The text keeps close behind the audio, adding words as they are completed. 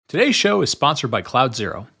Today's show is sponsored by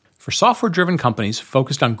CloudZero. For software-driven companies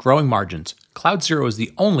focused on growing margins, CloudZero is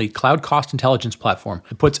the only cloud cost intelligence platform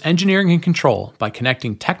that puts engineering in control by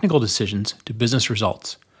connecting technical decisions to business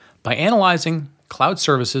results. By analyzing cloud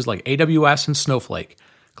services like AWS and Snowflake,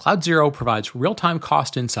 CloudZero provides real-time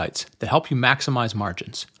cost insights that help you maximize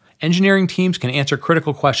margins. Engineering teams can answer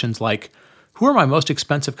critical questions like, who are my most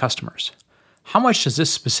expensive customers? How much does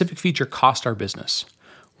this specific feature cost our business?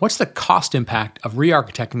 What's the cost impact of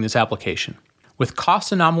re-architecting this application? With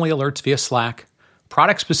cost anomaly alerts via Slack,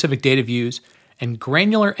 product-specific data views, and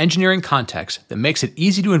granular engineering context that makes it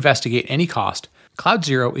easy to investigate any cost,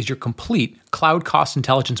 CloudZero is your complete cloud cost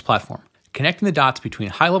intelligence platform, connecting the dots between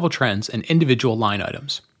high-level trends and individual line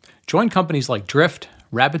items. Join companies like Drift,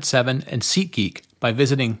 Rapid7, and SeatGeek by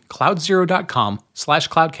visiting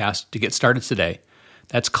cloudzero.com/cloudcast to get started today.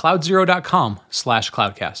 That's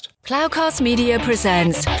cloudzero.com/cloudcast. Cloudcast Media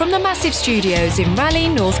presents from the massive studios in Raleigh,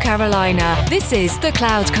 North Carolina. This is the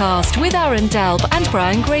Cloudcast with Aaron Delp and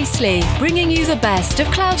Brian Gracely, bringing you the best of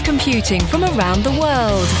cloud computing from around the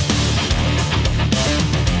world.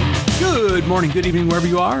 Good morning, good evening, wherever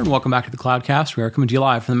you are, and welcome back to the Cloudcast. We are coming to you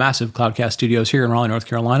live from the massive Cloudcast studios here in Raleigh, North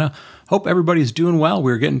Carolina. Hope everybody's doing well.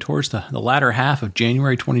 We're getting towards the latter half of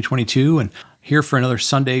January 2022 and here for another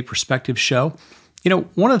Sunday Perspective show. You know,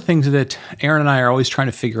 one of the things that Aaron and I are always trying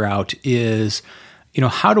to figure out is,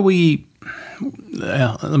 how do we,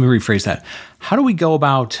 let me rephrase that. How do we go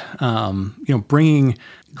about, bringing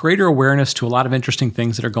greater awareness to a lot of interesting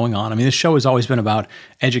things that are going on? I mean, this show has always been about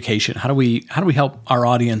education. How do we help our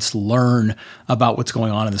audience learn about what's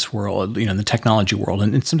going on in this world, in the technology world?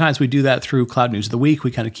 And sometimes we do that through Cloud News of the Week.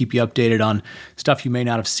 We kind of keep you updated on stuff you may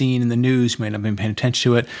not have seen in the news, you may not have been paying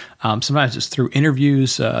attention to it. Sometimes it's through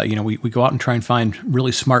interviews. We go out and try and find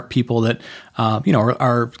really smart people that,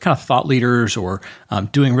 are kind of thought leaders or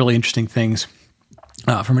doing really interesting things.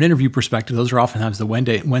 From an interview perspective, those are oftentimes the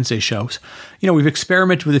Wednesday shows. We've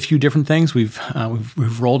experimented with a few different things. We've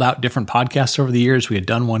rolled out different podcasts over the years. We had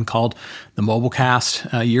done one called the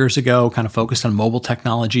Mobilecast years ago, kind of focused on mobile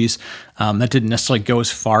technologies. That didn't necessarily go as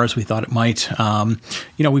far as we thought it might.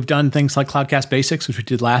 We've done things like Cloudcast Basics, which we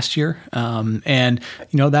did last year, and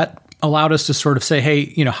that allowed us to sort of say,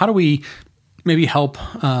 hey, how do we maybe help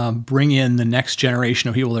bring in the next generation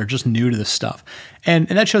of people that are just new to this stuff. And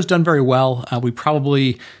that show's done very well. We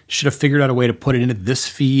probably should have figured out a way to put it into this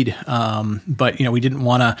feed, but we didn't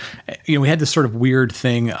want to. We had this sort of weird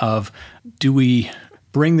thing of, do we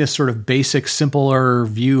bring this sort of basic, simpler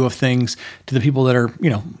view of things to the people that are,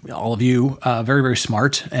 all of you, very, very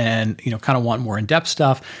smart and, kind of want more in-depth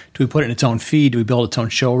stuff? Do we put it in its own feed? Do we build its own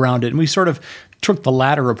show around it? And we sort of took the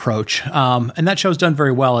latter approach. And that show's done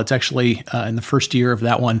very well. It's actually, in the first year of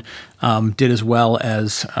that one, did as well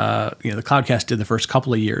as, the Cloudcast did the first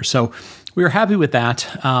couple of years. So we were happy with that.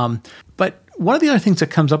 But one of the other things that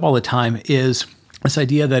comes up all the time is this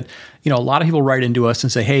idea that, a lot of people write into us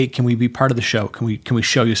and say, hey, can we be part of the show? Can we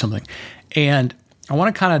show you something? And I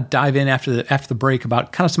want to kind of dive in after the break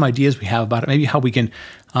about kind of some ideas we have about it, maybe how we can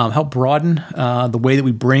help broaden the way that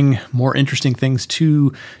we bring more interesting things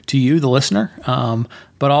to you, the listener,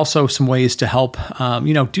 but also some ways to help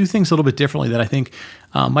do things a little bit differently that I think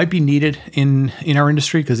might be needed in our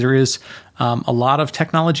industry, because there is a lot of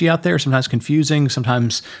technology out there, sometimes confusing,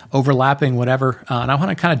 sometimes overlapping, whatever. And I want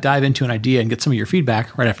to kind of dive into an idea and get some of your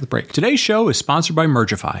feedback right after the break. Today's show is sponsored by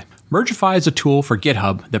Mergify. Mergify is a tool for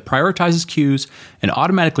GitHub that prioritizes queues and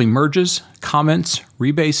automatically merges, comments,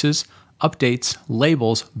 rebases, updates,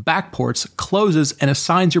 labels, backports, closes, and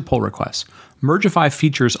assigns your pull requests. Mergify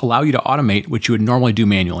features allow you to automate what you would normally do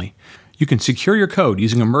manually. You can secure your code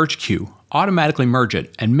using a merge queue, automatically merge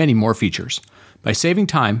it, and many more features. By saving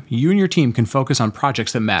time, you and your team can focus on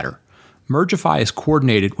projects that matter. Mergify is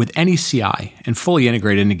coordinated with any CI and fully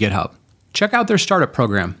integrated into GitHub. Check out their startup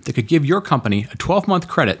program that could give your company a 12-month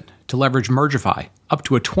credit to leverage Mergify up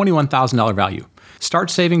to a $21,000 value. Start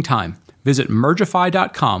saving time. Visit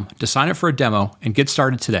Mergify.com to sign up for a demo and get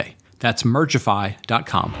started today. That's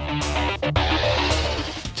Mergify.com.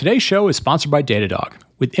 Today's show is sponsored by Datadog.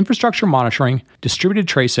 With infrastructure monitoring, distributed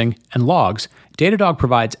tracing, and logs, Datadog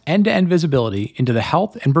provides end-to-end visibility into the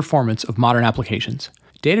health and performance of modern applications.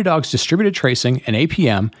 Datadog's distributed tracing and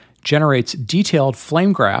APM generates detailed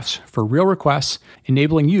flame graphs for real requests,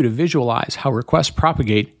 enabling you to visualize how requests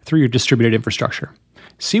propagate through your distributed infrastructure.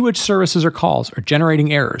 See which services or calls are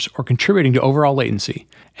generating errors or contributing to overall latency,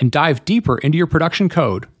 and dive deeper into your production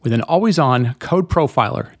code with an always-on code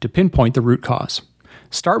profiler to pinpoint the root cause.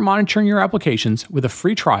 Start monitoring your applications with a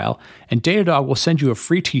free trial, and Datadog will send you a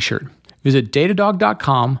free t-shirt. Visit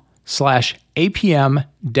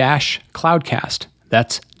datadog.com/APM-Cloudcast.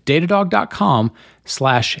 That's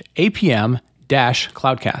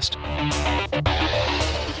datadog.com/APM-Cloudcast.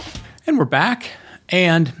 And we're back.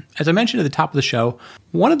 And as I mentioned at the top of the show,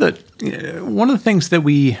 one of the things that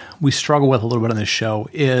we struggle with a little bit on this show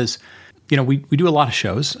is, we do a lot of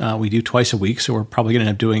shows. We do twice a week, so we're probably going to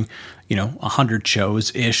end up doing, 100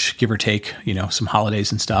 shows-ish, give or take, some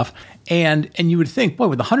holidays and stuff. And you would think, boy,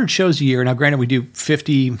 with 100 shows a year, now granted we do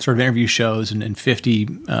 50 sort of interview shows and 50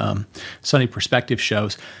 Sunday Perspective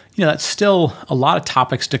shows, that's still a lot of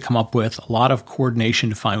topics to come up with, a lot of coordination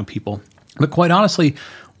to find with people. But quite honestly,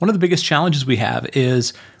 one of the biggest challenges we have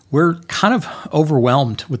is we're kind of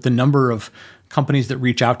overwhelmed with the number of companies that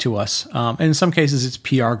reach out to us. And in some cases, it's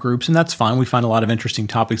PR groups, and that's fine. We find a lot of interesting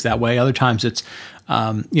topics that way. Other times it's,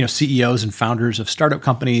 CEOs and founders of startup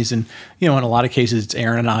companies. And, in a lot of cases, it's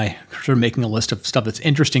Aaron and I sort of making a list of stuff that's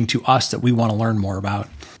interesting to us that we want to learn more about.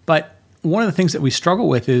 But one of the things that we struggle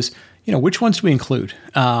with is, which ones do we include?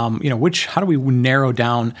 How do we narrow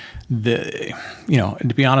down and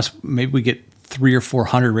to be honest, maybe we get 300 or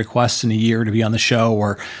 400 requests in a year to be on the show,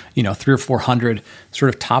 or 300 or 400 sort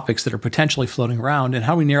of topics that are potentially floating around, and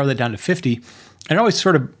how we narrow that down to 50. And it always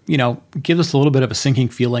sort of gives us a little bit of a sinking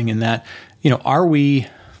feeling in that are we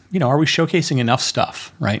showcasing enough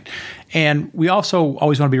stuff, right? And we also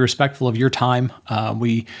always want to be respectful of your time.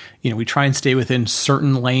 We try and stay within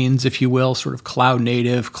certain lanes, if you will, sort of cloud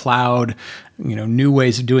native, cloud, new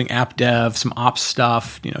ways of doing app dev, some ops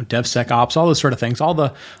stuff, DevSecOps, all those sort of things, all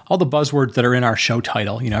the buzzwords that are in our show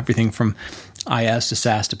title, everything from IS to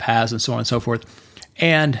SaaS to PaaS and so on and so forth.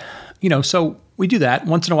 And, so we do that.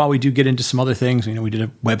 Once in a while, we do get into some other things. We did a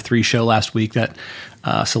Web3 show last week that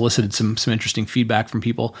solicited some interesting feedback from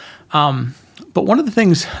people. But one of the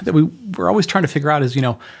things that we're always trying to figure out is,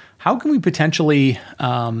 how can we potentially,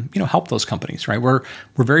 help those companies, right? We're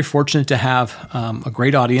very fortunate to have a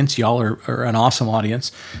great audience. Y'all are an awesome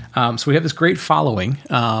audience. So we have this great following.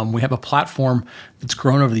 We have a platform that's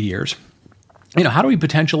grown over the years. How do we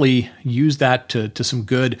potentially use that to some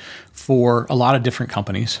good for a lot of different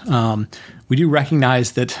companies? We do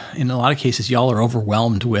recognize that in a lot of cases, y'all are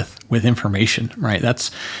overwhelmed with information, right?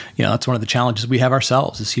 That's one of the challenges we have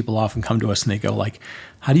ourselves is people often come to us and they go like,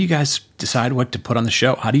 how do you guys decide what to put on the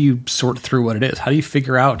show? How do you sort through what it is? How do you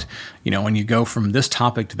figure out, when you go from this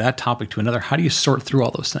topic to that topic to another, how do you sort through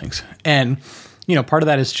all those things? And, part of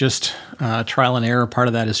that is just trial and error. Part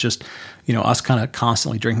of that is just, us kind of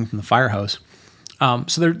constantly drinking from the fire hose.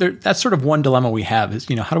 So that's sort of one dilemma we have is,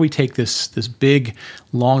 how do we take this big,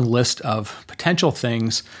 long list of potential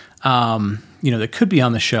things, that could be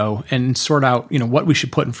on the show and sort out, what we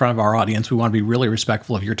should put in front of our audience. We want to be really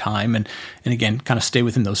respectful of your time and again, kind of stay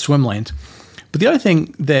within those swim lanes. But the other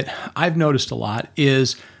thing that I've noticed a lot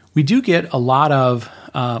is we do get a lot of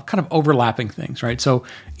kind of overlapping things, right? So,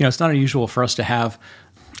 it's not unusual for us to have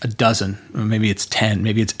a dozen, maybe it's 10,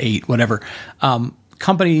 maybe it's 8, whatever,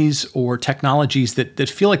 companies or technologies that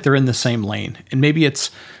feel like they're in the same lane. And maybe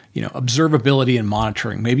it's, observability and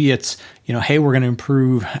monitoring. Maybe it's, hey, we're going to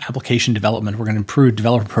improve application development. We're going to improve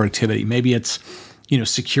developer productivity. Maybe it's,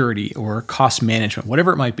 security or cost management,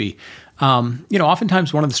 whatever it might be.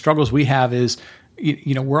 Oftentimes one of the struggles we have is,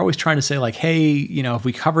 we're always trying to say like, hey, if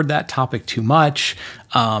we covered that topic too much,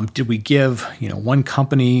 did we give, one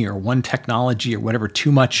company or one technology or whatever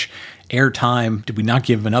too much airtime? Did we not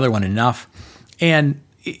give another one enough? And,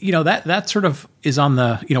 that sort of is on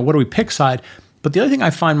the, what do we pick side? But the other thing I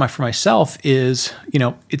find for myself is,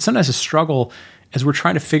 it's sometimes a struggle as we're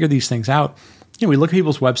trying to figure these things out. We look at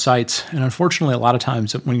people's websites, and unfortunately, a lot of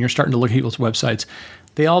times when you're starting to look at people's websites,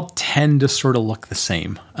 they all tend to sort of look the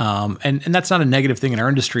same. And that's not a negative thing in our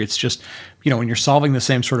industry. It's just, when you're solving the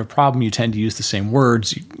same sort of problem, you tend to use the same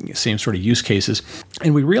words, same sort of use cases.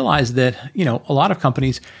 And we realize that, a lot of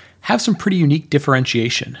companies have some pretty unique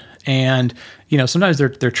differentiation. And, sometimes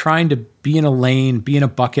they're trying to be in a lane, be in a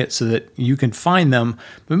bucket so that you can find them,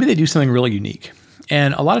 but maybe they do something really unique.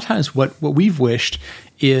 And a lot of times what we've wished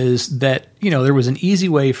is that, there was an easy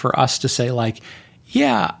way for us to say like,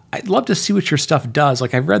 yeah, I'd love to see what your stuff does.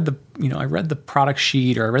 Like I've read the product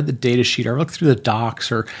sheet, or I read the data sheet, or I looked through the docs,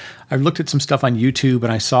 or I looked at some stuff on YouTube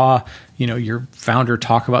and I saw, your founder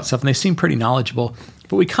talk about stuff and they seem pretty knowledgeable.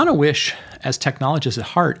 But we kind of wish, as technologists at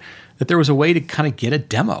heart, that there was a way to kind of get a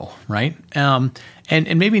demo, right? And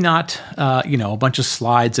maybe not, a bunch of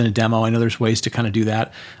slides in a demo. I know there's ways to kind of do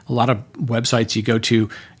that. A lot of websites you go to,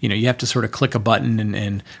 you have to sort of click a button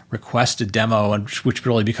and request a demo, which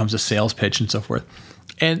really becomes a sales pitch and so forth.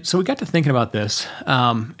 And so we got to thinking about this,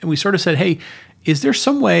 and we sort of said, hey, is there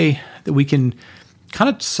some way that we can kind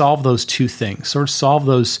of solve those two things, sort of solve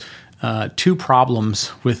those two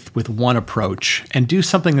problems with one approach, and do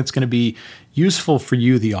something that's going to be, useful for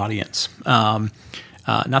you, the audience.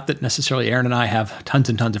 Not that necessarily Aaron and I have tons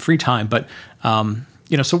and tons of free time, but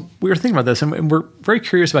so we were thinking about this, and we're very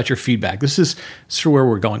curious about your feedback. This is sort of where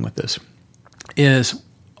we're going with this. Is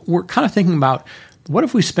we're kind of thinking about, what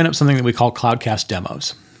if we spin up something that we call Cloudcast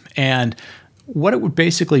Demos? And what it would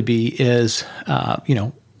basically be is,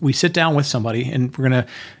 we sit down with somebody, and we're going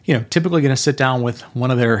to, typically going to sit down with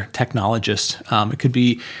one of their technologists. It could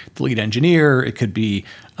be the lead engineer. It could be,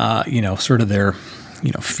 sort of their,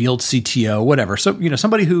 field CTO, whatever. So,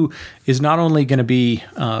 somebody who is not only going to be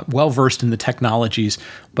well-versed in the technologies,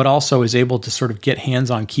 but also is able to sort of get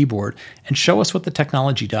hands-on keyboard and show us what the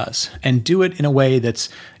technology does, and do it in a way that's,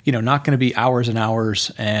 not going to be hours and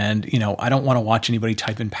hours. And, I don't want to watch anybody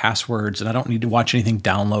type in passwords, and I don't need to watch anything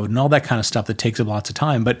download and all that kind of stuff that takes up lots of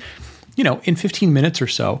time. But, in 15 minutes or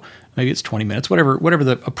so, maybe it's 20 minutes, whatever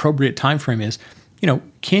the appropriate time frame is,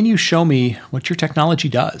 can you show me what your technology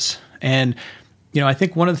does? And I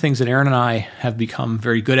think one of the things that Aaron and I have become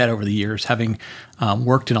very good at over the years, having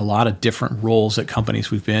worked in a lot of different roles at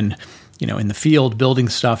companies, we've been, in the field building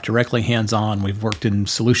stuff directly hands-on. We've worked in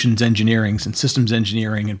solutions engineering and systems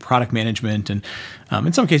engineering and product management, and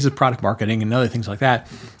in some cases product marketing and other things like that.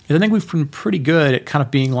 And I think we've been pretty good at kind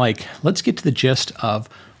of being like, let's get to the gist of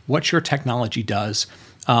what your technology does.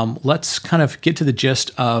 Let's kind of get to the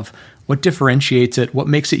gist of what differentiates it, what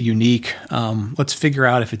makes it unique. Let's figure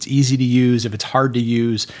out if it's easy to use, if it's hard to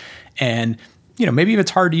use. And, maybe if it's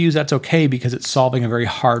hard to use, that's okay, because it's solving a very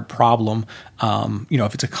hard problem.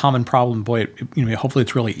 If it's a common problem, boy, hopefully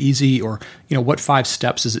it's really easy. Or, what 5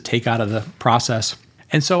 steps does it take out of the process?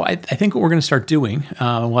 And so I think what we're going to start doing,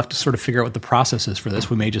 we'll have to sort of figure out what the process is for this.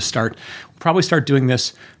 We may just probably start doing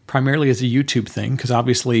this primarily as a YouTube thing, because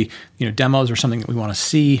obviously, demos are something that we want to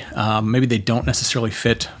see. Maybe they don't necessarily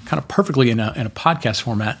fit kind of perfectly in a podcast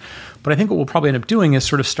format. But I think what we'll probably end up doing is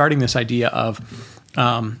sort of starting this idea of,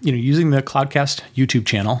 using the Cloudcast YouTube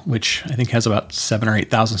channel, which I think has about 7,000 or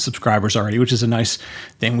 8,000 subscribers already, which is a nice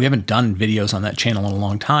thing. We haven't done videos on that channel in a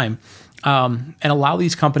long time. And allow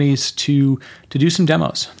these companies to do some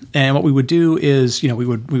demos. And what we would do is, we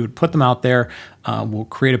would put them out there. We'll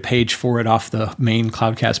create a page for it off the main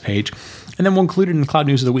Cloudcast page, and then we'll include it in the Cloud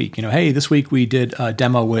News of the Week. Hey, this week we did a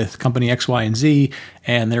demo with company X, Y, and Z,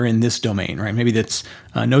 and they're in this domain, right? Maybe that's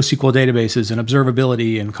NoSQL databases and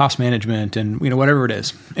observability and cost management and whatever it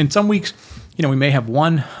is. And some weeks, we may have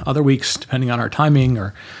one. Other weeks, depending on our timing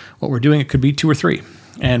or what we're doing, it could be 2 or 3.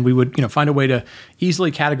 And we would, find a way to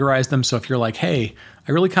easily categorize them. So if you're like, hey,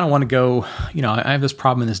 I really kind of want to go, I have this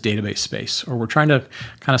problem in this database space, or we're trying to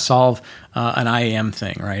kind of solve an IAM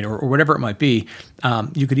thing, right? Or whatever it might be,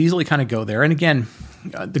 you could easily kind of go there. And again,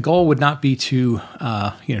 the goal would not be to,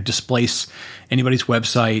 displace anybody's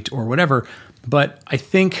website or whatever. But I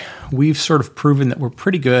think we've sort of proven that we're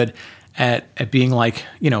pretty good at being like,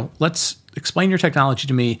 let's explain your technology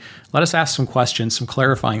to me. Let us ask some questions, some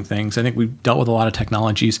clarifying things. I think we've dealt with a lot of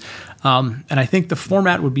technologies. And I think the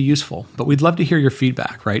format would be useful, but we'd love to hear your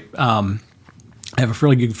feedback, right? I have a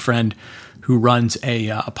really good friend who runs a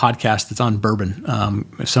podcast that's on bourbon.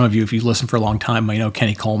 Some of you, if you listen for a long time, might know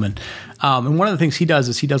Kenny Coleman. And one of the things he does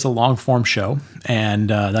is he does a long form show, and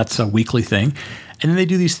that's a weekly thing. And then they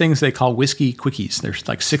do these things they call whiskey quickies. They're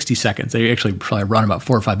like 60 seconds. They actually probably run about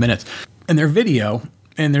 4 or 5 minutes. And they're video,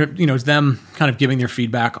 and they're, it's them kind of giving their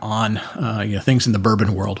feedback on, things in the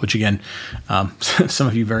bourbon world, which again, some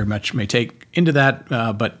of you very much may take into that,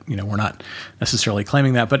 but, we're not necessarily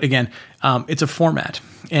claiming that. But again, it's a format,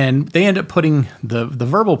 and they end up putting the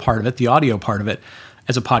verbal part of it, the audio part of it,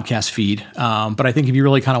 as a podcast feed. But I think if you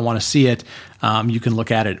really kind of want to see it, you can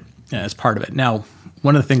look at it as part of it. Now,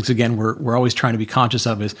 one of the things, again, we're always trying to be conscious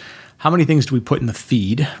of is how many things do we put in the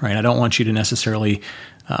feed, right? I don't want you to necessarily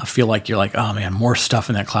feel like you're like, oh man, more stuff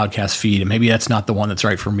in that Cloudcast feed, and maybe that's not the one that's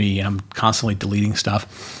right for me, and I'm constantly deleting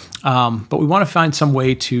stuff. But we want to find some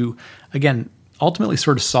way to, again, ultimately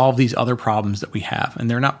sort of solve these other problems that we have. And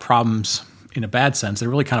they're not problems in a bad sense. They're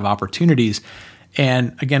really kind of opportunities.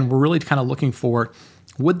 And again, we're really kind of looking for,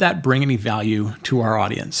 would that bring any value to our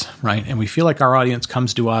audience, right? And we feel like our audience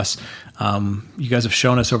comes to us. You guys have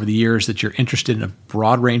shown us over the years that you're interested in a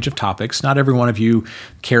broad range of topics. Not every one of you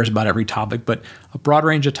cares about every topic, but a broad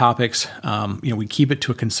range of topics. We keep it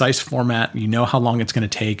to a concise format. You know how long it's going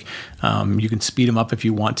to take. You can speed them up if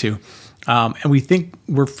you want to. And we think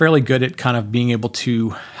we're fairly good at kind of being able to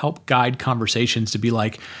help guide conversations to be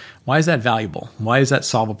like, why is that valuable? Why does that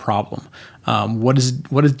solve a problem? What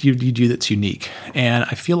do you do that's unique? And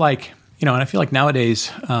I feel like, and I feel like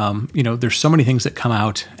nowadays, there's so many things that come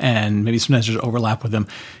out, and maybe sometimes there's overlap with them.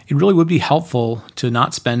 It really would be helpful to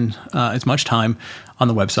not spend as much time on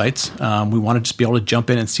the websites. We want to just be able to jump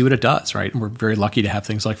in and see what it does, right? And we're very lucky to have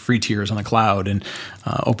things like free tiers on the cloud and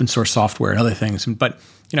open source software and other things. But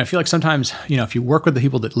I feel like sometimes, if you work with the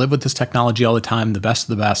people that live with this technology all the time, the best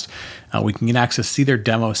of the best, we can get access, see their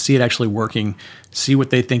demo, see it actually working, see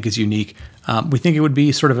what they think is unique. We think it would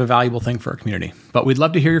be sort of a valuable thing for our community. But we'd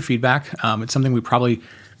love to hear your feedback. It's something we probably,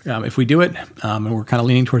 if we do it, and we're kind of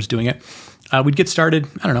leaning towards doing it, we'd get started,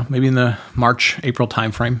 I don't know, maybe in the March, April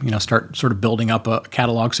timeframe, start sort of building up a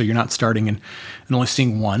catalog so you're not starting and only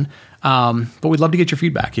seeing one. But we'd love to get your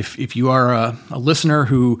feedback. If you are a listener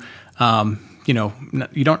who,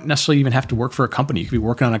 you don't necessarily even have to work for a company. You could be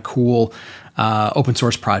working on a cool open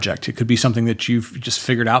source project. It could be something that you've just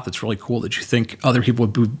figured out that's really cool that you think other people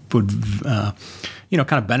would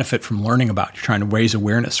kind of benefit from learning about. You're trying to raise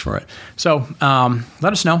awareness for it. So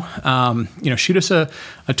let us know. Shoot us a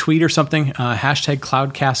tweet or something. Hashtag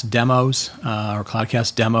Cloudcast Demos or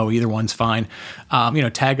Cloudcast Demo. Either one's fine.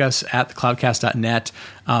 Tag us at thecloudcast.net.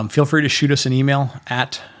 Feel free to shoot us an email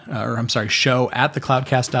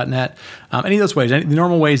show@thecloudcast.net. Any of those ways, the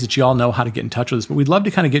normal ways that you all know how to get in touch with us. But we'd love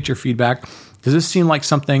to kind of get your feedback. Does this seem like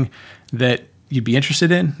something that you'd be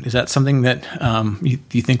interested in? Is that something that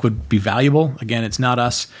you think would be valuable? Again, it's not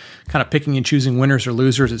us kind of picking and choosing winners or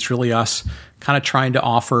losers. It's really us kind of trying to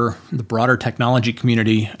offer the broader technology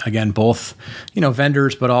community, again, both,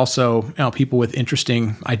 vendors, but also, people with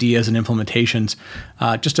interesting ideas and implementations,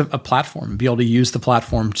 just a platform, be able to use the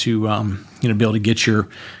platform to, be able to get your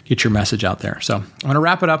message out there. So I'm going to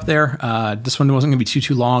wrap it up there. This one wasn't going to be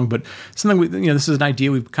too long, but something this is an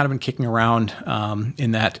idea we've kind of been kicking around,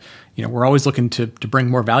 in that, we're always looking to bring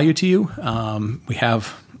more value to you. We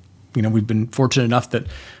have, we've been fortunate enough that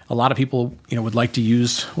a lot of people, would like to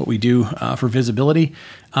use what we do for visibility.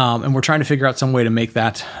 And we're trying to figure out some way to make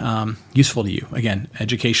that useful to you. Again,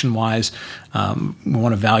 education-wise, we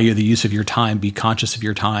want to value the use of your time, be conscious of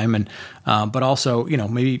your time, and but also,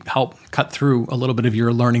 maybe help cut through a little bit of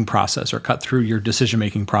your learning process or cut through your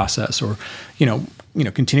decision-making process, or,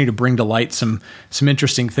 continue to bring to light some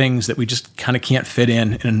interesting things that we just kind of can't fit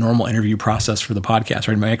in a normal interview process for the podcast,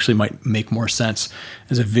 right? It might make more sense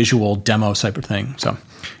as a visual demo type of thing. So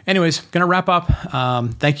anyways, going to wrap up.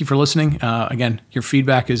 Thank you for listening. Again, your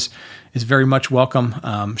feedback is very much welcome.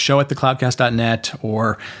 Show@thecloudcast.net,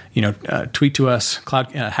 or, tweet to us,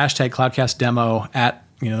 hashtag Cloudcast Demo at,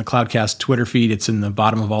 the Cloudcast Twitter feed. It's in the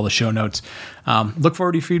bottom of all the show notes. Look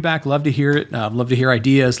forward to your feedback. Love to hear it. Love to hear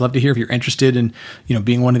ideas. Love to hear if you're interested in,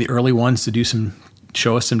 being one of the early ones to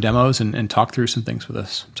show us some demos and talk through some things with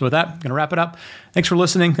us. So with that, I'm going to wrap it up. Thanks for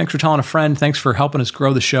listening. Thanks for telling a friend. Thanks for helping us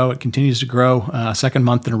grow the show. It continues to grow. Second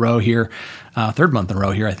month in a row here, third month in a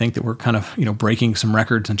row here. I think that we're kind of, breaking some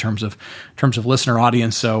records in terms of listener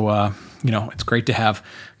audience. So, it's great to have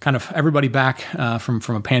kind of everybody back from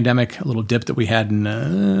a pandemic, a little dip that we had in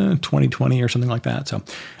 2020 or something like that. So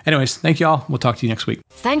anyways, thank you all. We'll talk to you next week.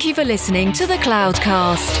 Thank you for listening to The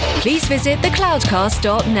Cloudcast. Please visit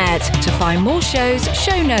thecloudcast.net to find more shows,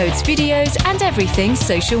 show notes, videos, and everything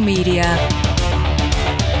social media.